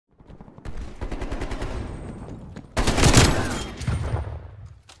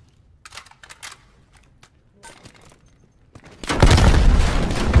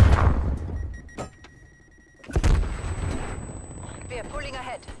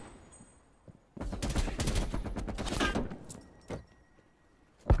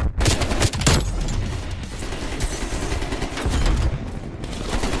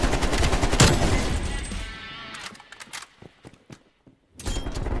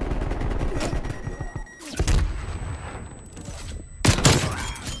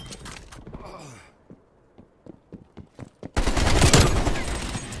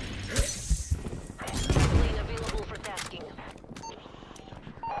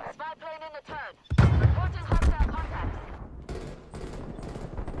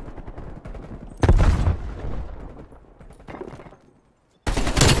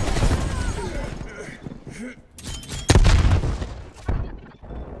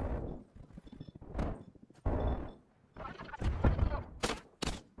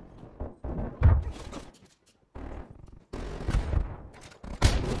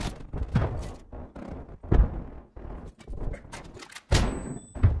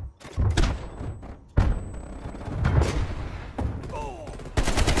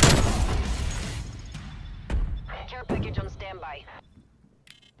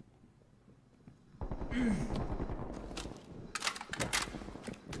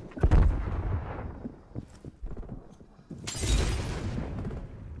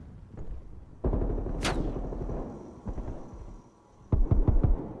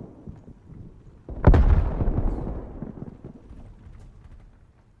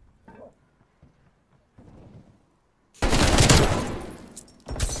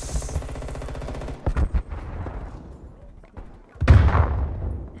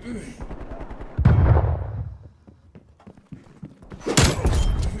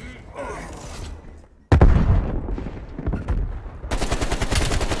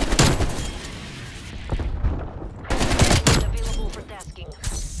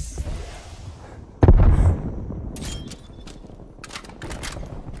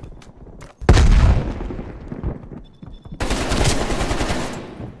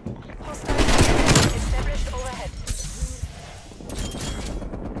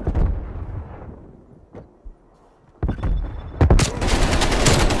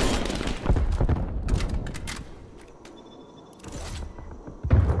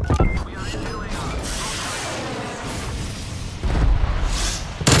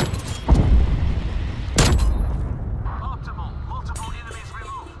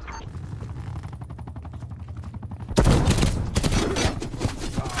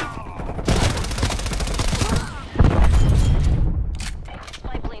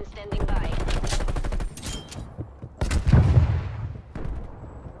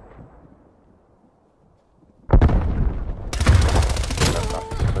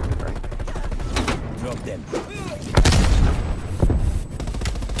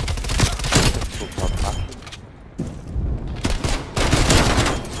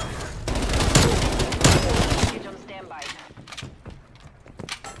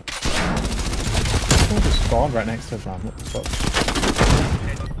spawned right next to us, man. What the fuck?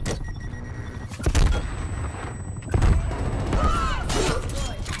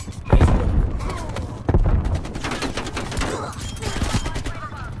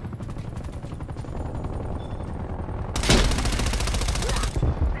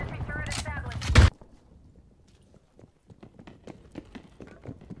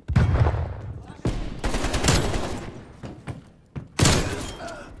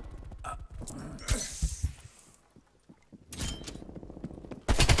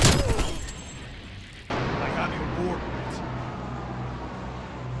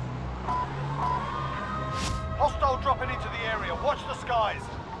 Hostile dropping into the area. Watch the skies.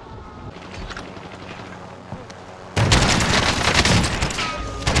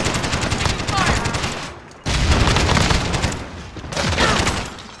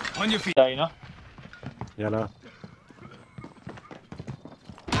 On your feet. Dana. Yeah, no.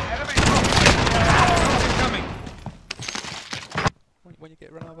 Enemy Coming. When you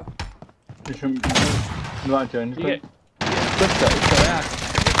get run over. You shouldn't. Right, Jones. You get.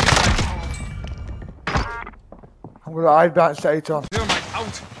 I'm gonna hide behind Satan. Thermite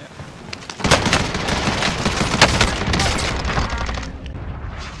out.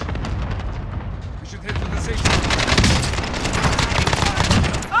 We should head to the safe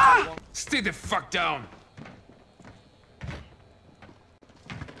zone. Stay the fuck down.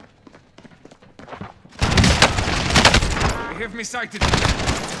 They have me sighted.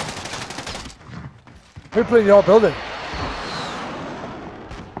 People in your building.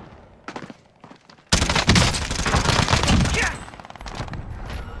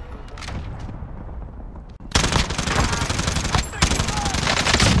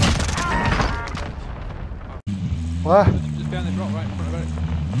 Where? Just behind the drop, right in front of it.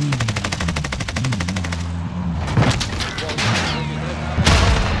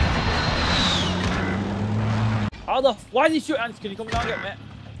 How the? Why did he shoot Ants? Can you come down and get me?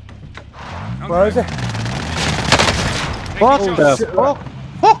 Where is it? What Oh, the shit, fuck?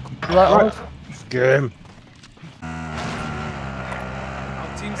 Fuck! Right. Game.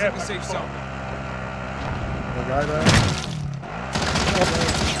 Our team's in the safe zone. The guy there.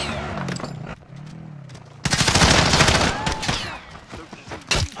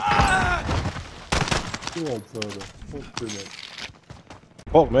 Go on further. Fuck me.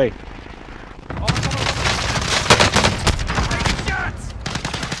 Fuck me.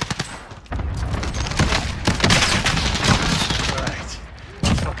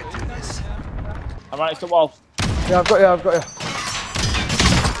 I'm right next to the wall. Yeah, I've got you, I've got you.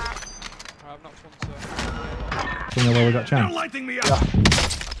 I've knocked one, so. Do you know where we got Chan? lighting me up. I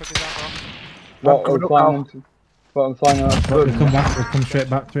took his armor off. What? coming We're up flying now. into. What I'm flying out. Look, we've come back. We've come straight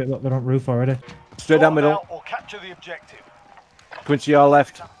back to it. Look, they're on roof already. Straight down Sort middle. out or capture the objective. Coming to your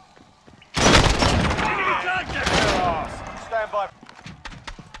left. Stand by.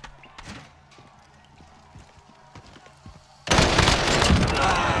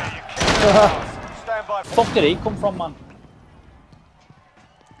 Stand by. Fuck did he come from, man?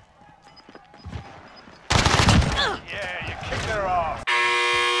 Yeah, you kicked their ass.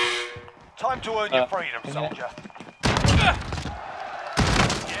 Time to earn your freedom, soldier. Yeah,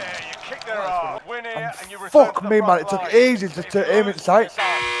 you kicked their ass. Win here and you return Fuck to the me, man. front It took line. ages If to you aim lose, in sight. it's on.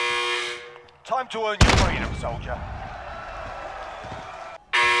 Time to earn your freedom, soldier.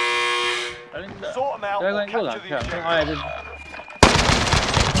 Sort them out They're or going to go capture the that. objective. I did.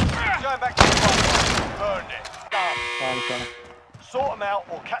 Going back to the front line. Burned it. Done. Sort them out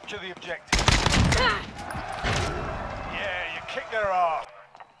or capture the objective. Yeah, you kicked their ass.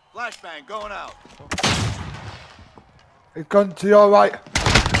 Flashbang going out. He's gone to your right.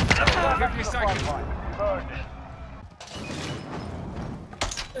 Have me sighted. Burned it.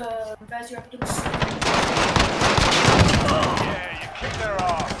 Guys, you have to do this. Yeah, you kicked their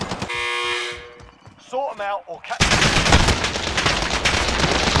ass. Sort them out or capture them.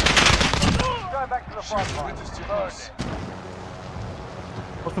 Going back to the front line. Burned it.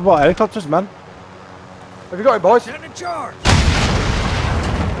 What's the what? Helicopters, man. Have you got it, boys? Get in charge.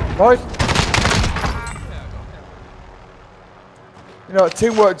 Boys? You know,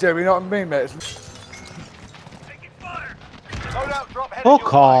 teamwork, Jerry, you know what I mean, mate? Loadout drop headed Fuck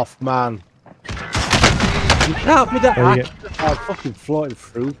your way. off, man. You can't be that There you hack. I'm fucking floating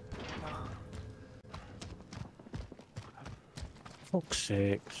through. Fuck's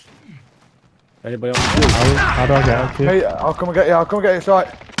sakes. Anybody on the roof? How do I get up to you? Hey, I'll come and get you, I'll come and get you, it's right.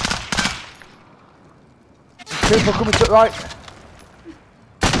 People coming to the right.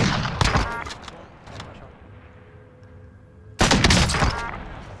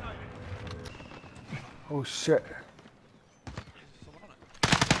 Oh shit.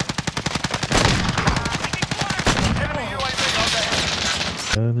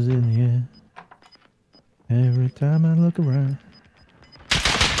 Love is in the air. Every time I look around.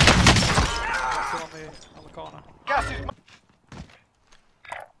 Still on the corner. Gas is...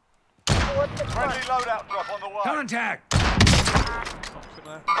 Friendly loadout drop on the way. Contact! Knocked him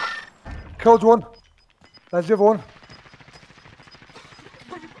there. Killed one. There's the other one.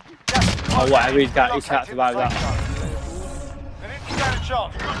 Oh, whatever, he's had to buy that. They didn't stand a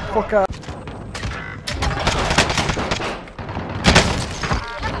chance. Good work. Fuck out.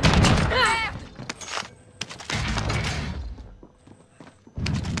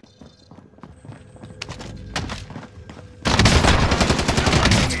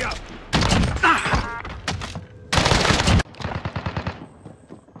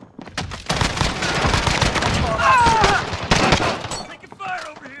 Taking fire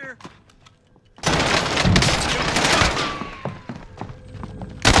over here!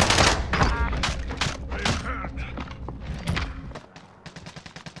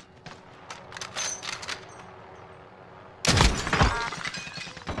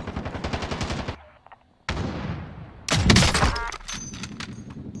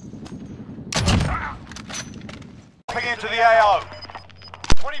 Dropping into the AO.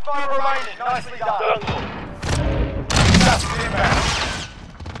 25 remaining. Nicely done. Gas is inbound.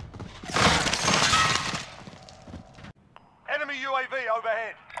 Enemy UAV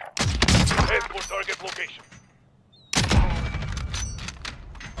overhead. Head for target location.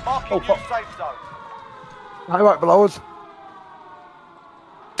 Marking new safe zone. Right below us.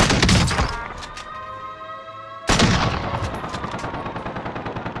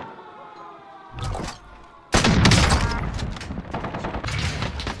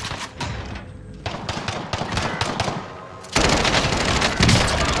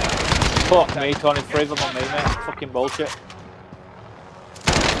 Fuck me, 23 of them on me, mate. Fucking bullshit.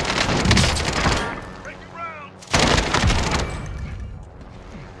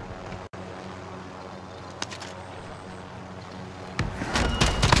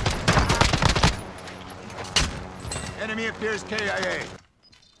 Enemy appears KIA.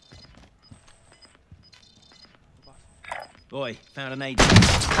 Boy, found an AD.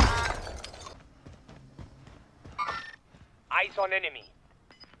 Eyes on enemy.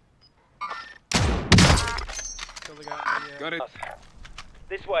 Kill the guy on the, Got it.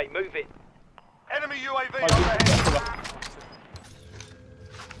 This way, move it. Enemy UAV overhead.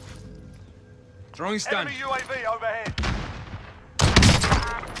 Throwing stun. Enemy UAV overhead.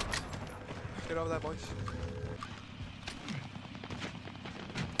 Get over there, boys.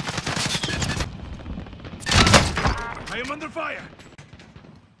 I am under fire.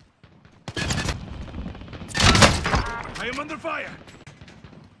 I am under fire.